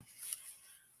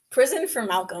Prison for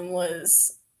Malcolm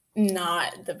was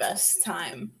not the best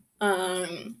time.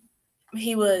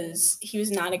 He was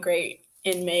not a great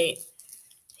inmate.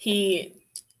 He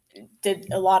did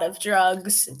a lot of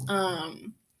drugs,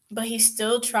 but he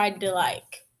still tried to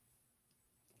like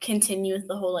continue with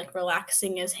the whole like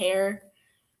relaxing his hair.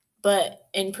 But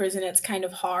in prison, it's kind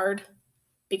of hard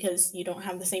because you don't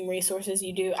have the same resources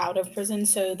you do out of prison.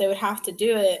 So they would have to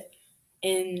do it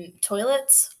in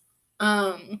toilets,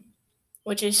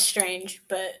 which is strange,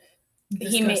 but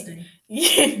Disgusting.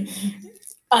 he made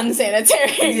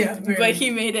unsanitary. Yeah, very. But he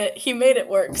made it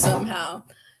work somehow.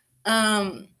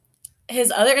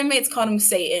 His other inmates called him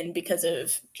Satan because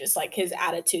of just like his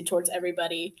attitude towards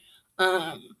everybody.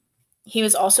 He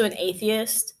was also an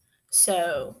atheist,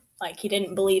 so like he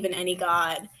didn't believe in any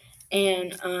god,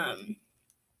 and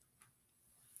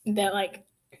that like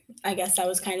I guess that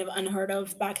was kind of unheard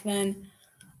of back then.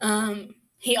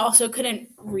 He also couldn't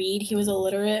read; he was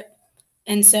illiterate,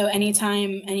 and so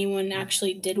anytime anyone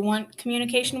actually did want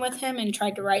communication with him and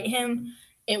tried to write him,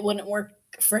 it wouldn't work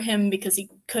for him because he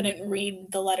couldn't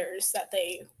read the letters that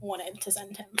they wanted to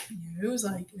send him. Yeah, it was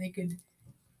like they could.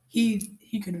 He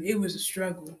could. It was a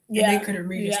struggle. Yeah, and they couldn't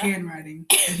read his handwriting,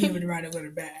 and he would write a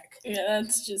letter back. Yeah,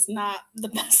 that's just not the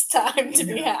best time to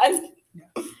be No. had.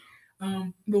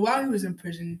 No. But while he was in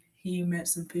prison, he met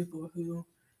some people who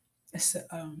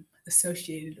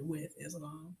associated with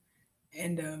Islam,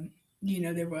 and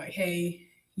they were like, "Hey,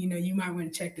 you might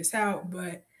want to check this out,"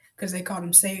 but because they called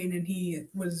him Satan and he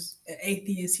was an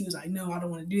atheist, he was like, "No, I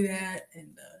don't want to do that,"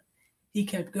 and he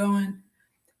kept going.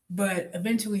 But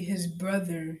eventually, his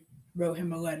brother wrote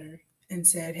him a letter and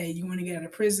said, "Hey, you want to get out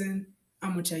of prison?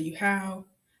 I'm gonna tell you how.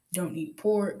 Don't eat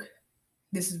pork.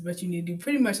 This is what you need to do."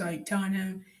 Pretty much like telling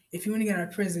him, if you want to get out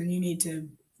of prison, you need to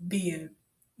be a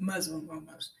Muslim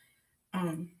almost.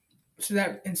 So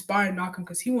that inspired Malcolm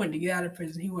because he wanted to get out of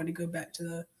prison. He wanted to go back to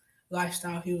the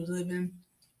lifestyle he was living,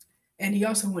 and he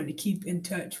also wanted to keep in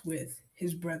touch with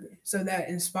his brother. So that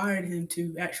inspired him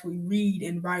to actually read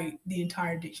and write the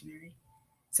entire dictionary.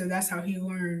 So that's how he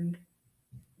learned.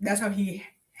 That's how he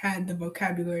had the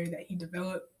vocabulary that he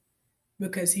developed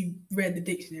because he read the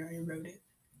dictionary and wrote it.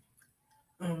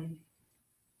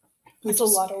 That's a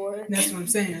lot of words. That's what I'm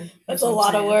saying. That's a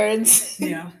lot of words.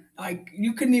 Yeah. Like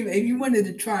you couldn't even, if you wanted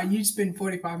to try, you'd spend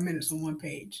 45 minutes on one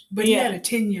page. But he had a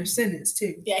 10-year sentence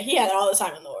too. Yeah, he had all the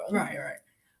time in the world. Right.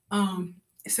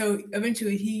 So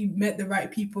eventually he met the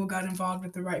right people, got involved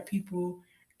with the right people,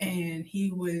 and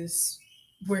he was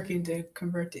working to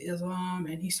convert to Islam,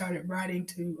 and he started writing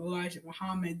to Elijah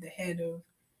Muhammad, the head of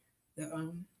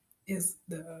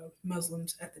the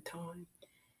Muslims at the time,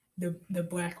 the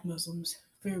black Muslims,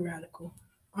 very radical.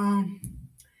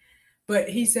 But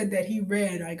he said that he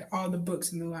read like all the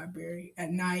books in the library.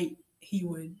 At night, he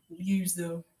would use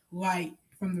the light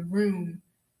from the room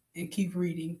and keep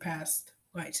reading past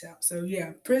lights out. So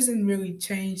prison really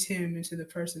changed him into the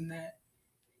person that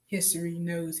history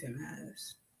knows him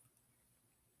as.